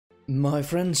My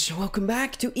friends, welcome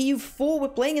back to EU4. We're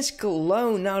playing as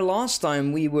Cologne. Now, last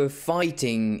time we were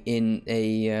fighting in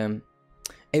a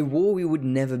war we would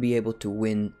never be able to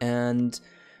win, and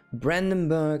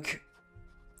Brandenburg,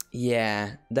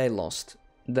 yeah, they lost.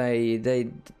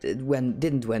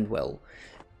 Didn't went well.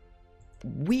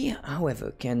 We,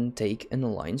 however, can take an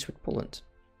alliance with Poland.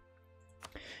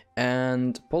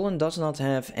 And Poland does not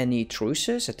have any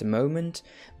truces at the moment,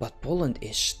 but Poland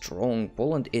is strong.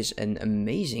 Poland is an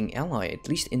amazing ally, at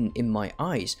least in my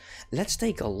eyes. Let's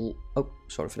take a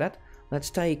Let's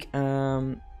take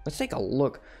a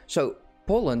look. So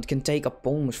Poland can take up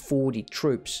almost 40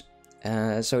 troops,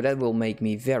 so that will make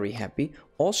me very happy.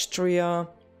 Austria,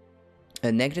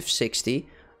 -60,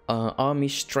 army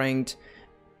strength.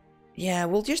 Yeah,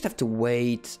 we'll just have to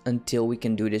wait until we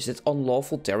can do this. It's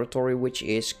unlawful territory, which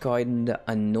is kinda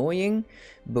annoying.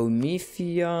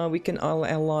 Bohemia, we can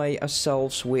ally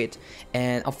ourselves with.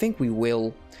 And I think we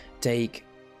will take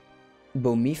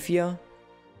Bohemia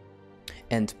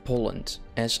and Poland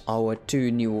as our two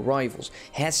new rivals.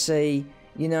 Hesse,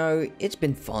 you know, it's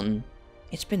been fun.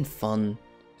 It's been fun.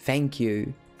 Thank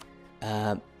you.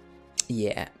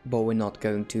 Yeah, but we're not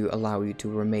going to allow you to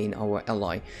remain our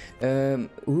ally.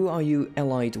 Who are you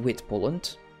allied with,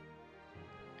 Poland?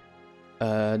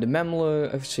 The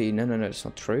Mamluk... See, no, that's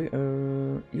not true.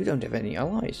 You don't have any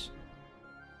allies.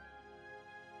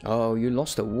 Oh, you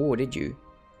lost a war, did you?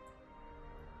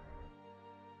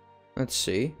 Let's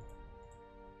see.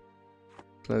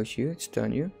 Close you,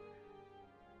 stun you.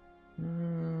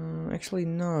 Actually,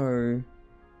 no.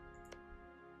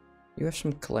 You have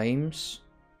some claims.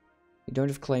 You don't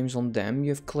have claims on them, you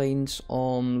have claims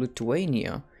on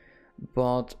Lithuania.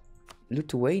 But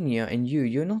Lithuania and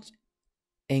you're not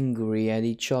angry at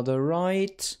each other,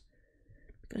 right?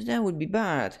 Because that would be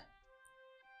bad.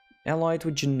 Allied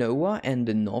with Genoa and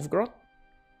the Novgorod.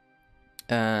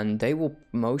 And they will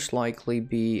most likely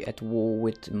be at war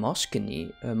with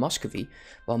Muscovy.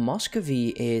 Well,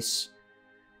 Muscovy is...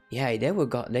 Yeah,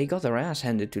 they got their ass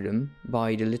handed to them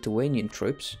by the Lithuanian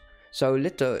troops. So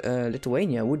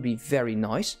Lithuania would be very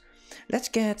nice. Let's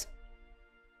get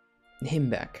him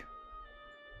back.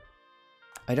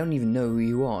 I don't even know who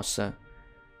you are, sir.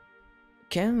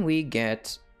 Can we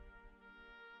get...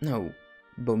 No,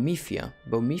 Bohemia.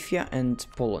 Bohemia and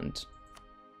Poland.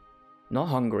 Not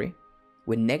Hungary.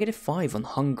 We're -5 on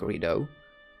Hungary, though.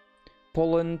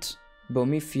 Poland,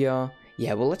 Bohemia...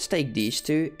 Yeah, well, let's take these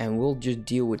two and we'll just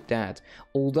deal with that.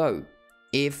 Although,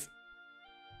 if...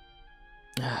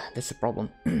 that's the problem.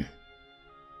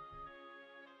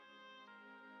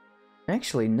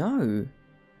 Actually, no.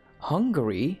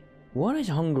 Hungary? What is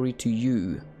Hungary to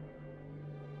you?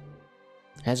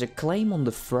 Has a claim on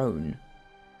the throne.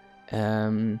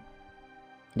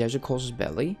 There's a casus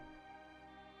belli.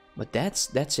 But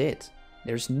that's it.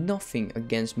 There's nothing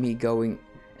against me going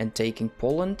and taking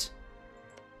Poland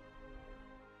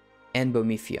and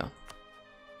Bohemia.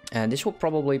 And this will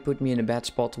probably put me in a bad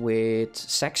spot with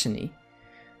Saxony.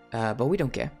 But we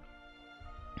don't care.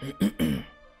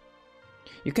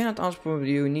 You cannot ask for...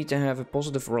 You need to have a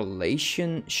positive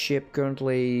relationship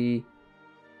currently.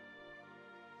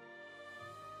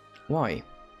 Why?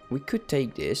 We could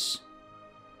take this.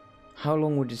 How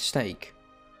long would it take?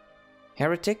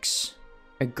 Heretics?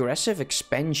 Aggressive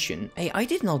expansion. Hey, I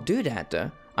did not do that.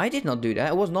 I did not do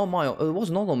that. It was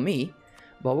not on me.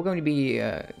 But we're going to be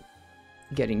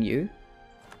getting you.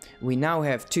 We now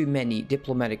have too many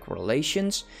diplomatic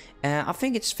relations. I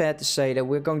think it's fair to say that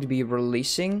we're going to be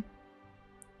releasing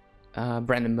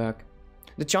Brandenburg.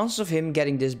 The chances of him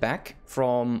getting this back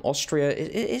from Austria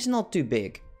is not too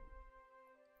big.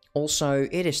 Also,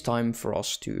 it is time for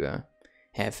us to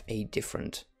have a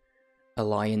different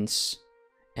alliance.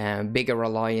 Bigger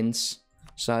alliance.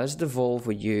 So let's devolve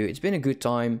with you. It's been a good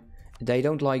time. They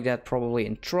don't like that probably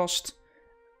in trust.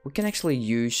 We can actually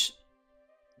use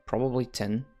probably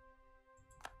 10.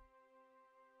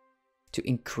 To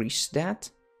increase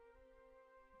that,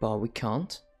 but we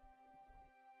can't.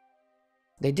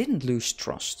 They didn't lose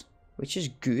trust, which is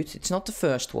good. It's not the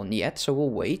first one yet, so we'll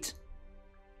wait.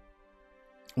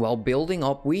 While building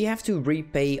up, we have to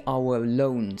repay our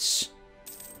loans.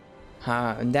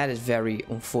 And that is very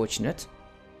unfortunate.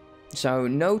 So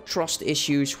no trust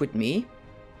issues with me,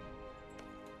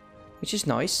 which is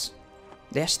nice.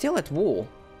 They're still at war.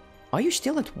 Are you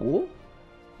still at war?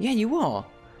 Yeah, you are.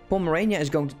 Pomerania is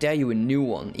going to tear you a new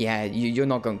one. Yeah, you're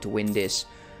not going to win this.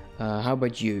 How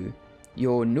about you?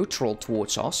 You're neutral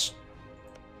towards us.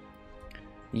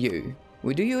 You.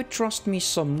 Well, do you trust me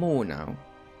some more now?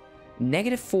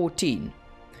 -14.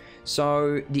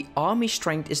 So the army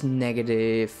strength is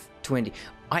 -20.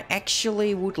 I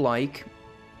actually would like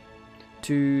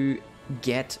to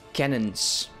get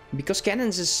cannons. Because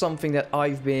cannons is something that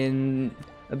I've been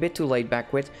a bit too laid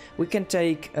back with. We can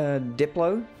take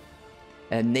Diplo.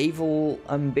 Naval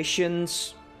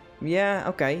ambitions. Yeah,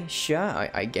 okay, sure,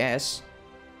 I guess.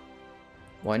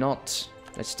 Why not?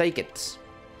 Let's take it.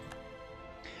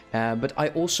 But I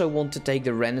also want to take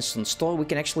the Renaissance Star. We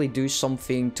can actually do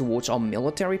something towards our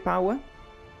military power.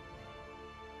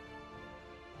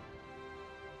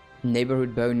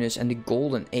 Neighborhood bonus and the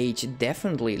Golden Age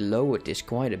definitely lowered this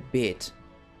quite a bit.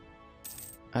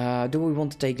 Do we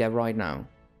want to take that right now?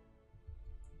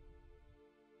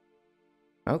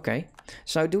 Okay.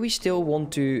 So do we still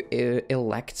want to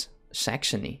elect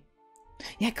Saxony?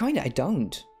 Yeah, kinda, I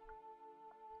don't.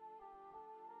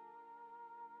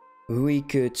 We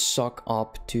could suck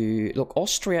up to... Look,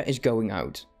 Austria is going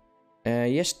out.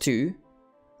 Yes, 2.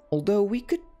 Although we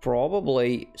could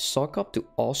probably suck up to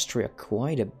Austria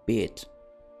quite a bit.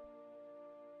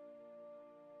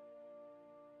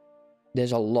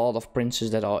 There's a lot of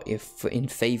princes that are in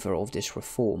favor of this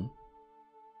reform.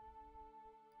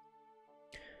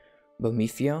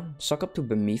 Bohemia, suck up to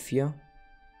Bohemia.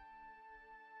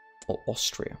 Or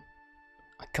Austria.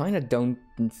 I kind of don't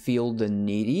feel the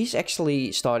need. He's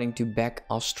actually starting to back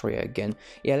Austria again.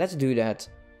 Yeah, let's do that.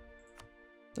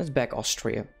 Let's back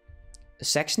Austria.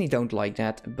 Saxony don't like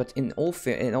that, but in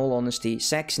all honesty,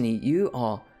 Saxony,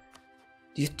 you're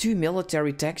 2 military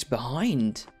attacks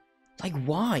behind. Like,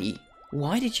 why?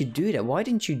 Why did you do that? Why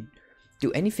didn't you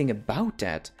do anything about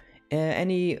that?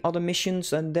 Any other missions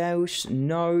than those?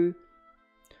 No.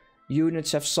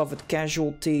 Units have suffered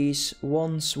casualties.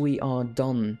 Once we are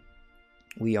done,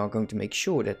 we are going to make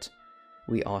sure that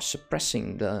we are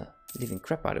suppressing the living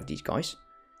crap out of these guys.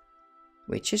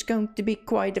 Which is going to be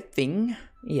quite a thing.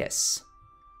 Yes.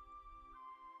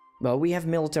 Well, we have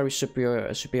military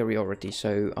superiority,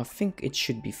 so I think it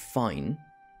should be fine.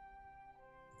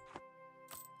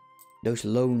 Those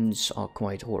loans are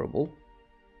quite horrible.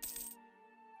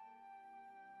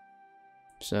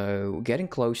 So, getting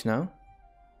close now.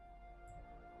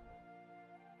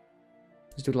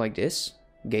 Let's do it like this.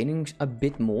 Gaining a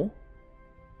bit more.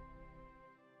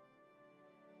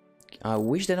 I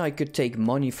wish that I could take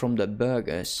money from the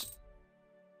burghers.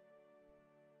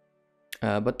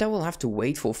 But that will have to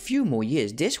wait for a few more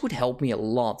years. This would help me a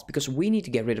lot, because we need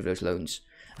to get rid of those loans.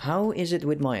 How is it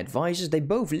with my advisors? They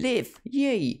both live.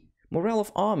 Yay! Morale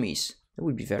of armies. That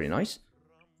would be very nice.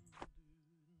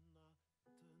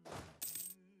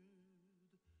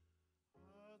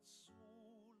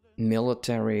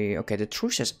 Military. Okay, the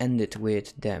truce has ended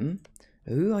with them.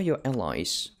 Who are your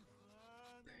allies?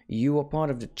 You are part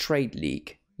of the Trade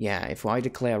League. Yeah, if I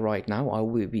declare right now, I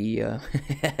will be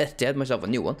dead myself a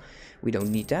new one. We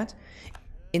don't need that.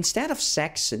 Instead of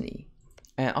Saxony,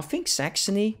 I think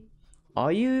Saxony.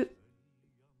 Are you?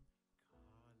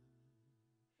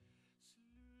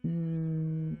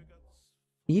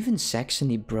 Even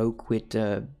Saxony broke with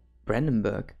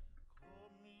Brandenburg.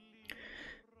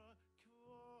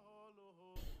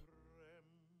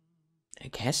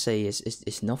 Like Hesse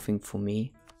is nothing for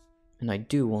me. And I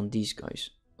do want these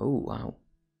guys. Oh, wow.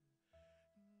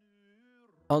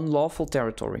 Unlawful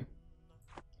territory.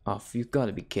 Oh, you've got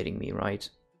to be kidding me, right?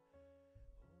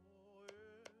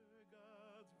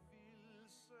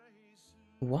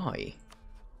 Why?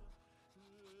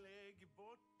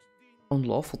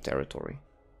 Unlawful territory.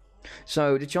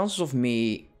 So the chances of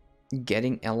me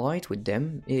getting allied with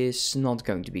them is not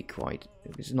going to be quite...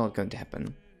 It's not going to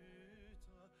happen.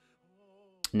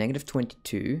 Negative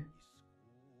 22.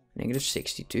 Negative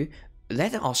 62.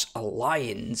 Let us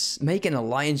alliance. Make an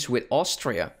alliance with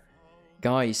Austria.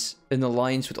 Guys, an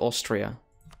alliance with Austria.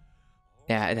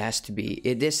 Yeah, it has to be.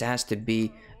 This has to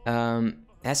be.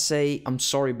 Essay, I'm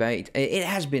sorry, but it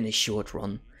has been a short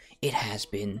run. It has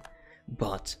been.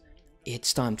 But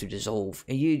it's time to dissolve.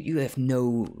 You have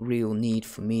no real need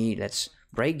for me. Let's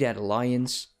break that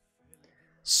alliance.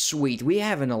 Sweet. We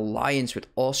have an alliance with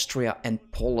Austria and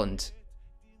Poland.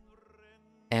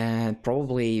 And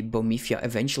probably Bohemia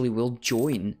eventually will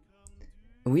join.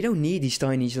 We don't need these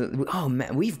tiny... Oh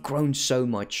man, we've grown so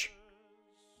much.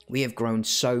 We have grown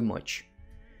so much.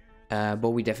 But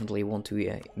we definitely want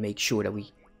to make sure that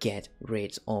we get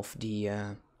rid of the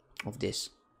of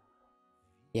this.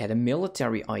 Yeah, the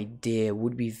military idea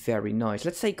would be very nice.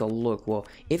 Let's take a look. Well,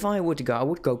 if I were to go, I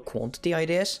would go quantity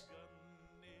ideas.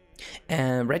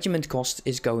 Regiment cost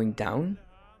is going down.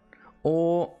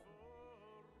 Or...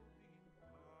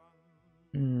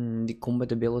 the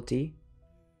combat ability.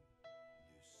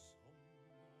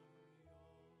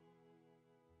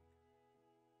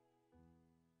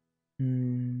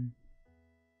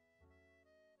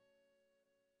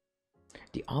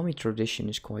 The army tradition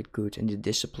is quite good, and the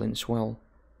discipline as well.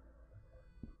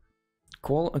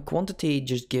 Quantity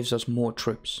just gives us more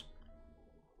troops.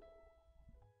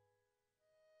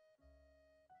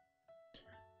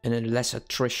 And then less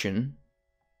attrition.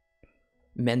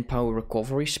 Manpower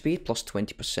recovery speed plus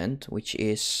 20%, which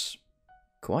is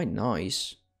quite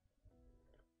nice.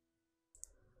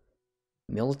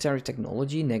 Military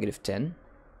technology, -10.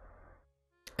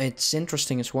 It's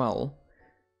interesting as well.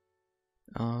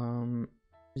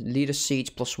 Leader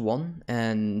siege +1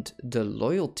 and the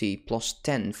loyalty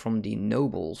 +10 from the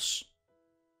nobles.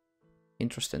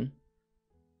 Interesting.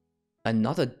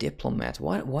 Another diplomat.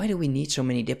 Why do we need so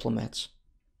many diplomats?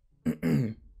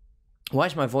 Why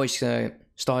is my voice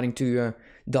starting to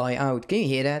die out? Can you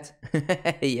hear that?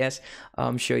 Yes,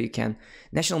 I'm sure you can.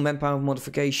 National manpower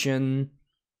modification.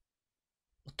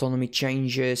 Autonomy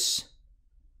changes.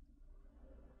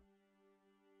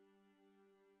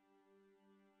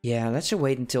 Yeah, let's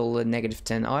wait until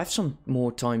 -10. I'll have some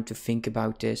more time to think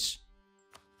about this.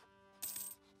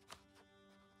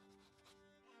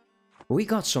 We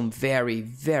got some very,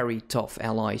 very tough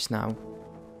allies now.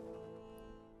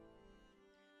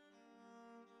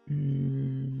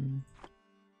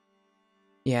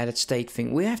 Yeah, that state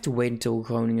thing. We have to wait until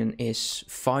Groningen is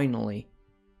finally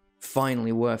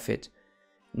worth it.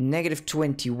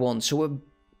 -21, so we're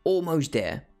almost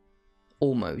there.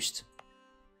 Almost.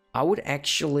 I would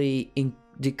actually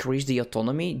decrease the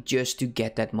autonomy just to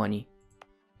get that money.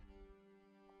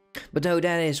 But no,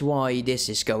 that is why this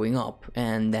is going up,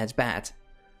 and that's bad.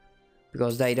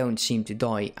 Because they don't seem to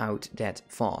die out that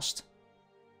fast.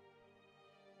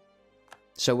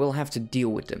 So we'll have to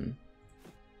deal with them.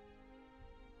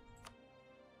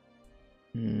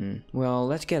 Well,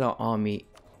 let's get our army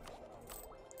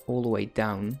all the way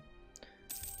down.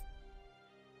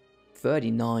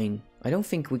 39. I don't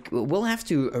think we'll have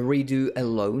to redo a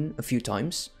loan a few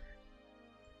times.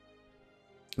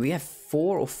 We have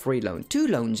 4 or 3 loans. 2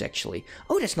 loans actually.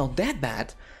 Oh, that's not that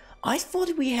bad. I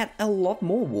thought we had a lot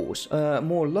more wars,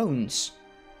 more loans.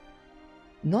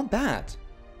 Not bad.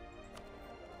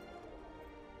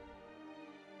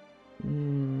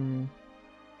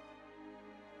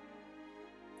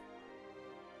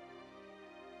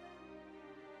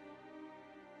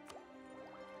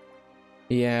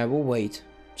 Yeah, we'll wait.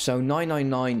 So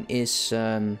 999 is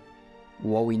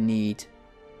what we need.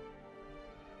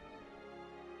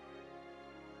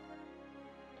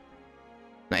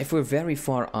 Now, if we're very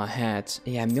far ahead,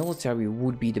 yeah, military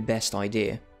would be the best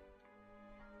idea.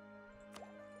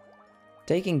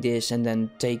 Taking this and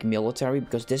then take military,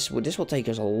 because this will take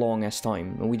us a long ass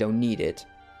time, and we don't need it.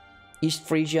 East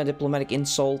Frisia, diplomatic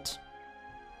insult.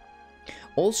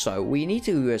 Also, we need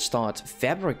to start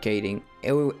fabricating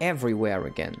everywhere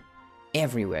again.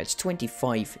 Everywhere. It's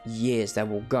 25 years that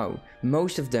will go.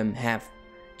 Most of them have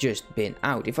just been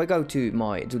out. If I go to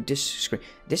this screen,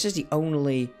 this is the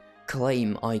only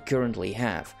claim I currently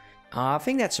have. I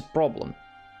think that's a problem.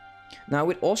 Now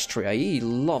with Austria, he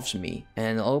loves me,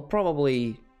 and I'll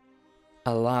probably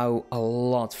allow a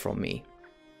lot from me.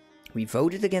 We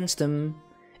voted against them,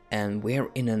 and we're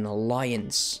in an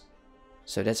alliance.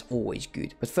 So that's always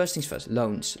good. But first things first,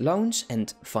 loans. Loans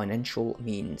and financial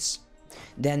means.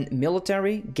 Then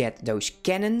military, get those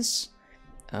cannons.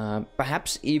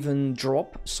 Perhaps even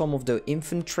drop some of the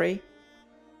infantry.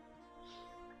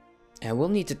 And we'll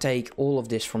need to take all of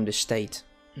this from the state.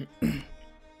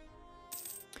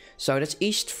 So that's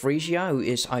East Frisia, who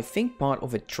is, I think, part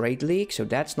of a trade league. So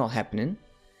that's not happening.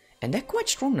 And they're quite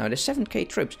strong now. They're 7k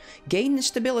troops. Gain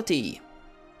stability.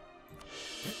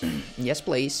 Yes,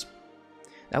 please.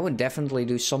 That would definitely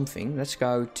do something. Let's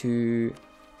go to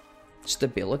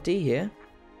stability here.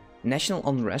 National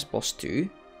unrest +2.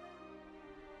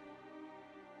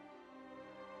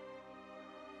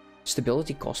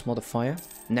 Stability cost modifier.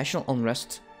 National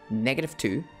unrest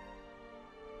 -2.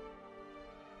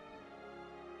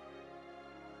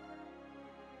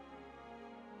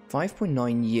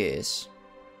 $5.9 years.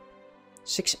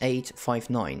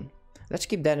 6859. Let's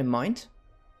keep that in mind.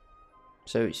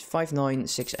 So it's 59,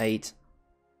 68.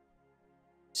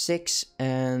 6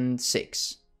 and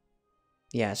 6.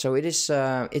 Yeah, so it is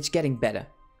it's getting better.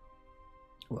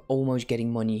 We're almost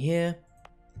getting money here.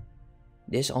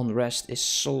 This unrest is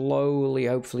slowly,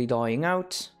 hopefully, dying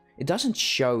out. It doesn't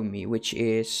show me, which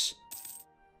is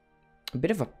a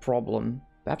bit of a problem.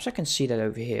 Perhaps I can see that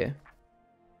over here.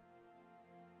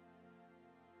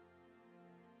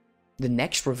 The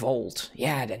next revolt.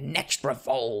 Yeah, the next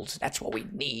revolt. That's what we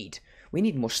need. We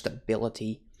need more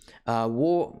stability.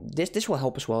 War. This will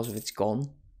help as well if it's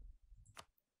gone.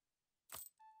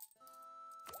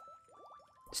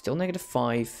 Still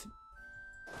 -5.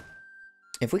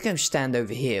 If we go stand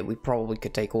over here, we probably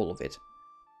could take all of it.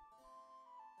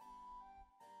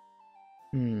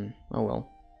 Oh well.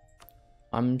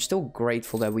 I'm still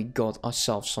grateful that we got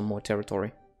ourselves some more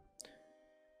territory.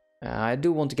 I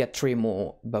do want to get 3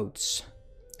 more boats.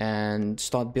 And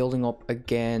start building up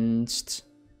against...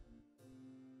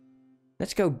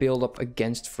 Let's go build up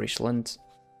against Friesland.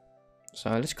 So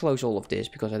let's close all of this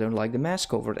because I don't like the mass.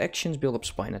 Covert actions, build up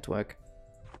spy network.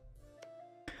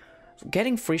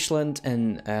 Getting Friesland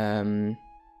and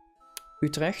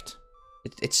Utrecht.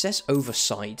 It says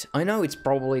oversight. I know it's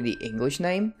probably the English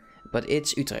name, but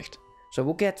it's Utrecht. So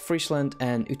we'll get Friesland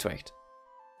and Utrecht.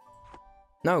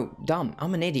 No, damn,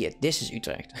 I'm an idiot. This is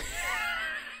Utrecht.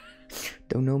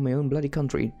 Don't know my own bloody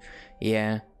country.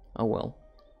 Yeah, oh well.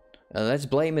 Let's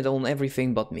blame it on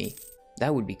everything but me.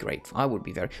 That would be great. I would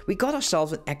be very... We got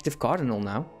ourselves an active cardinal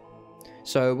now.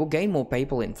 So we'll gain more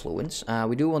papal influence.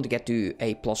 We do want to get to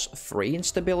a +3 in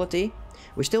stability.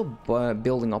 We're still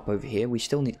building up over here. We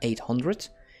still need 800.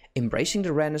 Embracing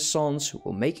the Renaissance.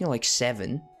 We're making like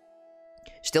 7.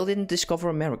 Still didn't discover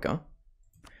America.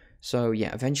 So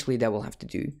yeah, eventually that will have to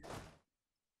do.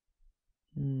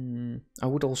 I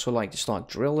would also like to start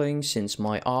drilling since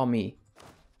my army...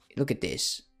 Look at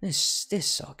this. This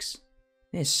sucks.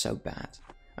 This is so bad.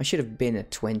 I should have been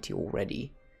at 20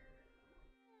 already.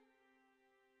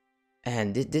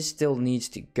 And this still needs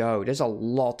to go. There's a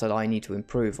lot that I need to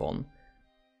improve on.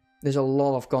 There's a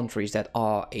lot of countries that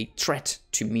are a threat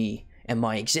to me and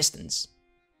my existence.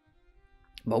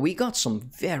 But we got some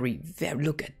very...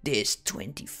 Look at this.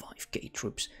 25k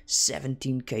troops.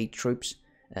 17k troops.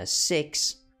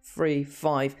 6, 3,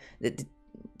 5.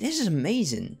 This is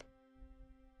amazing.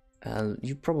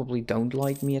 You probably don't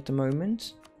like me at the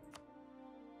moment.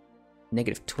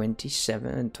 Negative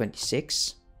 27 and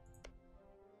 26.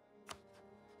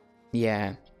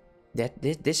 Yeah,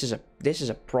 this is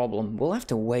a problem. We'll have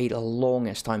to wait a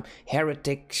longest time.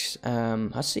 Heretics,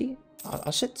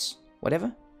 Hussites,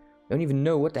 whatever. Don't even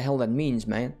know what the hell that means,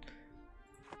 man.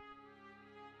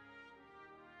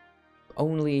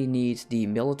 Only need the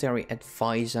military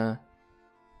advisor.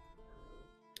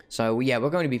 So yeah, we're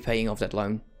going to be paying off that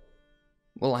loan.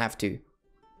 We'll have to.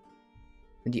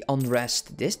 The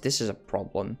unrest, this is a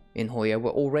problem in Hoya. We're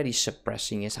already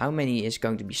suppressing it. How many is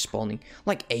going to be spawning?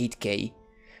 Like 8k.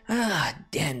 Ah,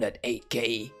 damn that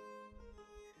 8k.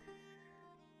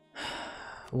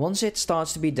 Once it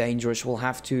starts to be dangerous, we'll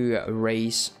have to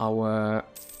raise our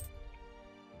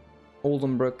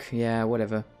Oldenburg. Yeah,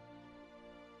 whatever.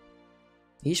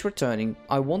 He's returning.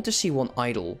 I want to see one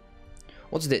idle.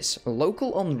 What's this? A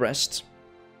local unrest.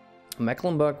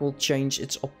 Mecklenburg will change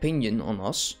its opinion on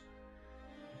us.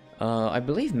 I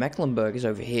believe Mecklenburg is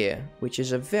over here, which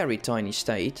is a very tiny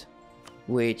state.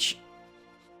 Which...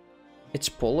 It's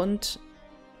Poland.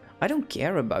 I don't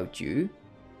care about you.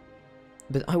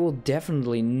 But I will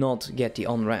definitely not get the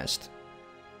unrest.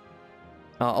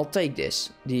 I'll take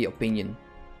this, the opinion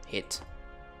hit.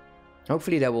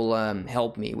 Hopefully that will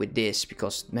help me with this,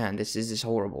 because, man, this is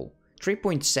horrible.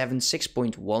 3.7,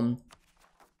 6.1.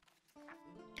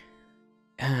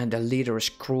 And the leader is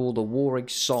cruel, the war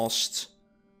exhausts.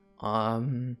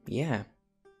 Yeah.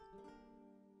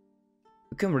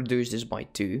 We can reduce this by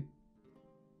 2.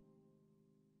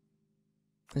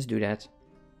 Let's do that.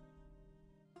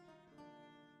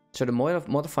 So the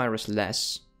modifier is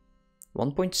less.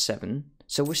 1.7.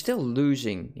 So we're still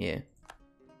losing here.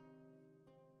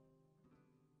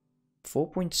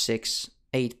 4.6,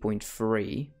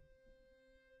 8.3.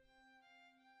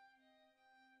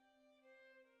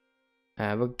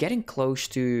 We're getting close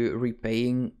to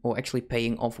repaying, or actually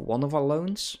paying off one of our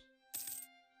loans.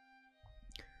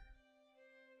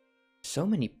 So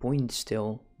many points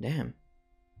still, damn.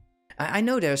 I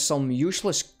know there's some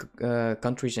useless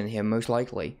countries in here, most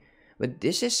likely. But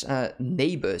this is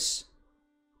neighbors.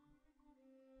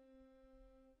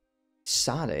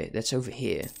 Sade, that's over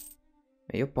here.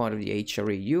 You're part of the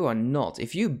HRE. You are not.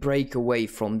 If you break away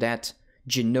from that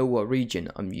Genoa region,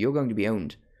 you're going to be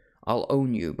owned. I'll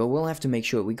own you, but we'll have to make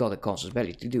sure we got a casus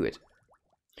belli to do it.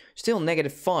 Still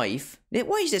 -5.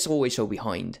 Why is this always so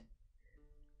behind?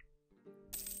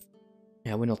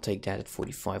 Yeah, we'll not take that at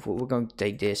 45. We're going to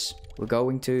take this. We're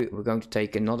going to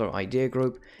take another idea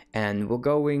group, and we're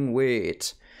going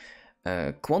with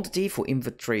quantity for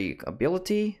infantry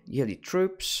ability, yearly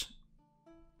troops.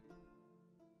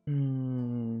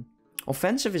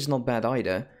 Offensive is not bad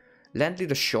either. Land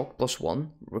leader shock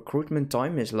 +1. Recruitment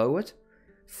time is lowered.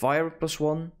 Fire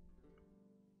 +1.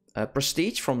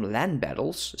 Prestige from land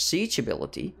battles. Siege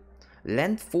ability.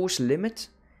 Land force limit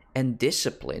and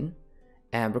discipline.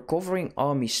 And recovering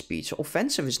army speed. So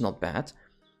offensive is not bad.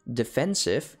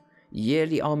 Defensive.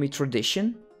 Yearly army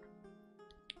tradition?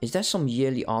 Is there some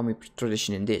yearly army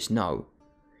tradition in this? No.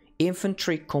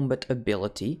 Infantry combat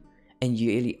ability and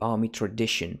yearly army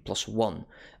tradition +1.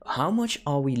 How much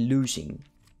are we losing?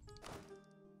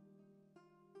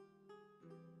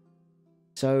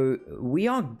 So we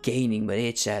are gaining, but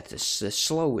it's at the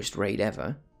slowest rate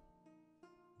ever.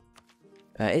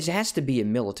 It has to be a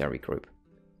military group.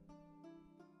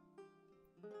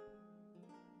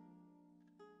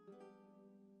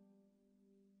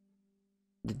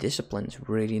 The discipline is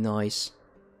really nice.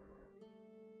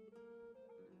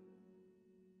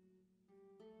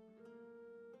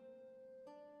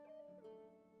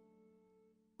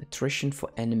 Attrition for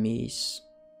enemies.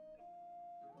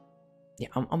 Yeah,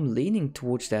 I'm leaning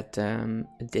towards that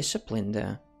discipline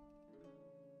there.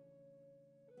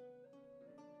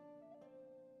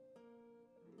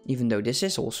 Even though this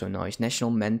is also nice. National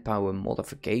manpower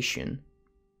modification.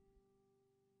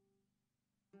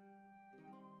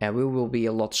 And we will be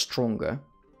a lot stronger.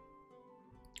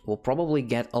 We'll probably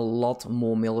get a lot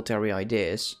more military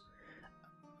ideas.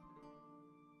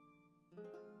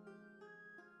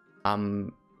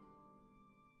 Oh,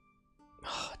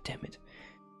 damn it.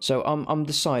 So I'm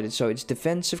decided. So it's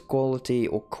defensive quality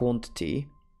or quantity.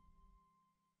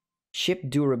 Ship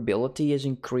durability is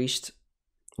increased.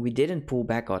 We didn't pull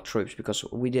back our troops because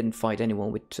we didn't fight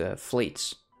anyone with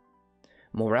fleets.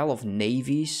 Morale of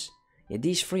navies. Yeah,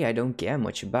 these three I don't care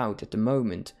much about at the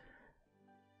moment.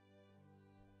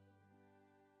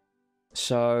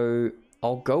 So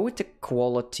I'll go with the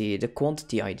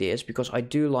quantity ideas because I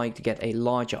do like to get a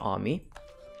larger army.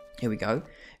 Here we go.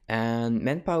 And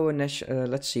manpower,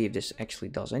 let's see if this actually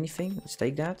does anything. Let's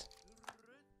take that.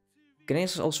 Can I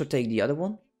also take the other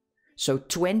one? So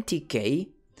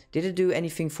 20k. Did it do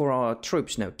anything for our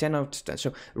troops? No, 10 out of 10.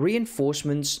 So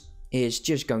reinforcements is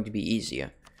just going to be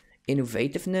easier.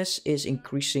 Innovativeness is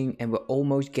increasing and we're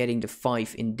almost getting the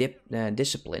 5 in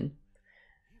discipline.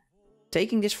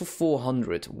 Taking this for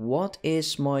 400. What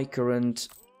is my current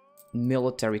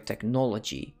military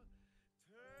technology?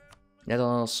 Let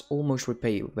us almost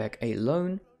repay back a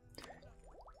loan.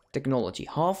 Technology,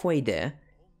 halfway there.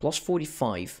 Plus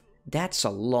 45. That's a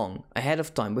long ahead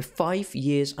of time. We're 5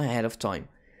 years ahead of time.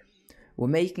 We're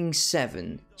making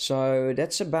 7. So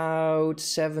that's about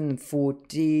 7 and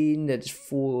 14. That's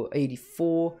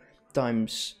 484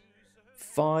 times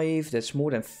 5. That's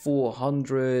more than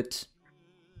 400.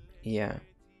 Yeah.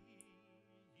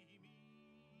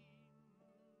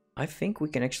 I think we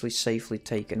can actually safely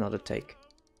take another take.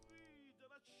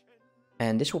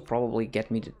 And this will probably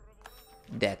get me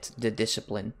the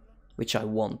discipline, which I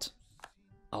want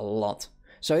a lot.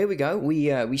 So here we go.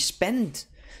 We spent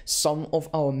some of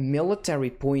our military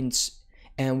points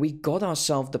and we got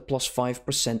ourselves the plus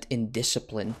 5% in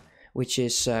discipline, which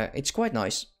is it's quite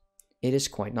nice. It is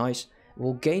quite nice.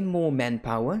 We'll gain more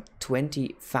manpower,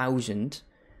 20,000.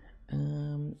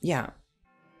 Yeah,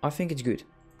 I think it's good.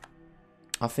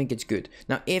 I think it's good.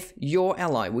 Now, if your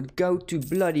ally would go to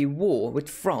bloody war with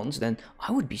France, then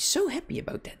I would be so happy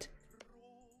about that.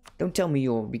 Don't tell me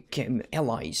you became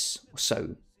allies or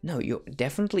so. No, you're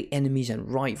definitely enemies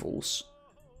and rivals.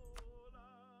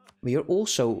 We are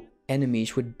also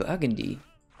enemies with Burgundy.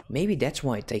 Maybe that's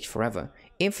why it takes forever.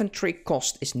 Infantry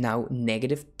cost is now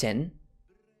 -10.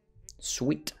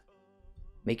 Sweet.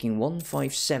 Making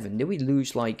 157. Did we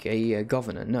lose like a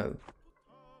governor? No.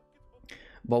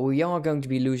 But we are going to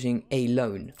be losing a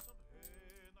loan.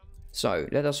 So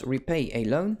let us repay a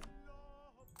loan.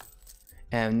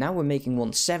 And now we're making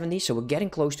 170. So we're getting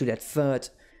close to that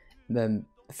third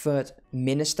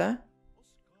minister.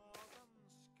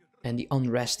 And the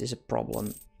unrest is a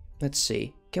problem. Let's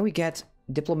see. Can we get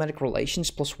diplomatic relations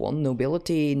 +1?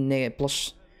 Nobility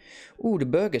plus... Ooh, the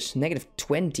burghers,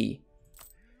 -20.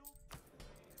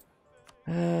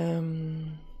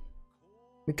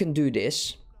 We can do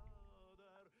this.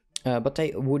 But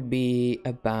they would be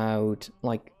about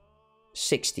like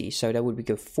 60. So that would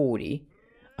be 40.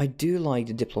 I do like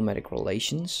the diplomatic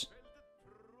relations.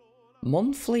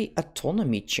 Monthly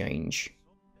autonomy change.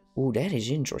 Ooh, that is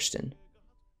interesting.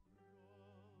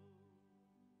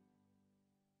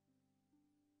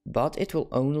 But it will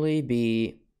only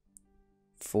be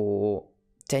for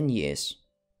 10 years.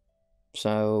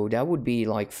 So that would be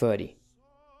like 30.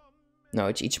 No,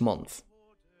 it's each month.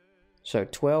 So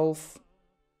 12.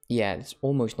 Yeah, it's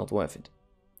almost not worth it.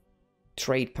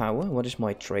 Trade power. What is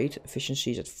my trade?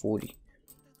 Efficiency is at 40.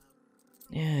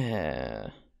 Yeah.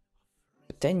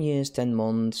 10 years, 10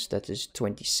 months. That is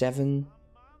 27.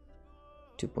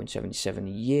 2.77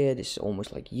 a year. This is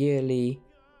almost like yearly.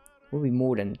 Will be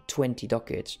more than 20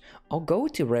 ducats. I'll go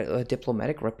to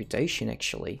diplomatic reputation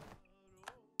actually.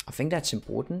 I think that's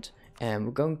important. And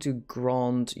we're going to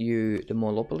grant you the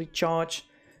monopoly charge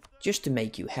just to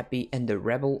make you happy. And the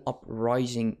rebel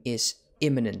uprising is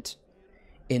imminent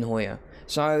in Hoya.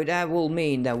 So that will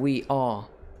mean that we are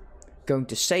going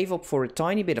to save up for a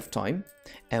tiny bit of time.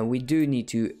 And we do need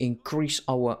to increase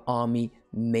our army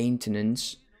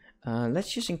maintenance.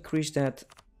 Let's just increase that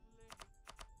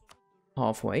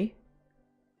halfway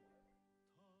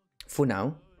for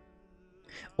now.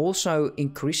 Also,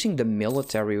 increasing the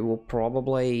military will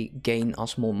probably gain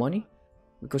us more money,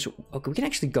 because okay, we can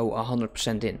actually go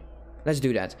 100% in. Let's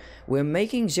do that. We're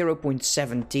making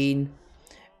 0.17.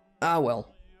 Ah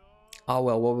well,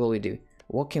 what will we do?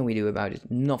 What can we do about it?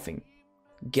 Nothing.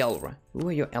 Gelre, who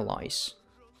are your allies?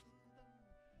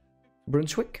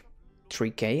 Brunswick,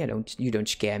 3k. You don't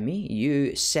scare me.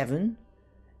 You 7,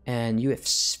 and you have.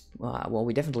 Well,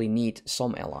 we definitely need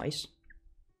some allies.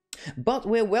 But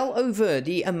we're well over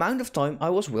the amount of time I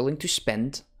was willing to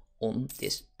spend on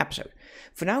this episode.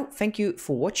 For now, thank you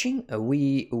for watching.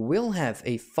 We will have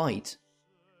a fight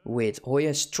with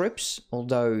Hoya's troops,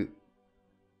 although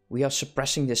we are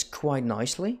suppressing this quite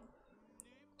nicely.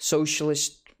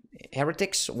 Socialist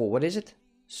heretics, or what is it?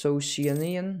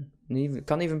 Socianian?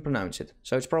 Can't even pronounce it,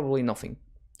 so it's probably nothing.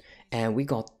 And we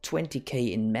got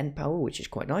 20k in manpower, which is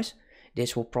quite nice.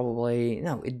 This will probably...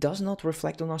 No, it does not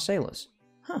reflect on our sailors.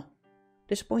 Huh,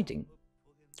 disappointing.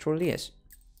 Truly is.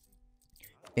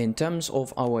 In terms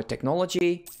of our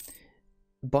technology,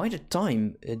 by the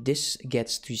time this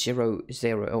gets to 0,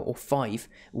 0 or 5,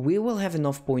 we will have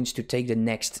enough points to take the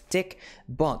next tick,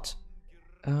 but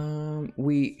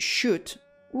we should...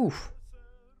 Oof.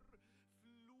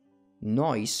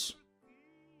 Nice.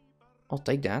 I'll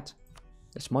take that.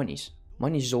 That's monies.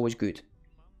 Monies is always good.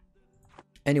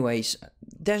 Anyways,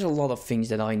 there's a lot of things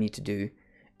that I need to do.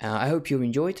 I hope you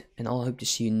enjoyed, and I'll hope to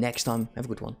see you next time. Have a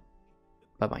good one.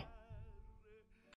 Bye bye.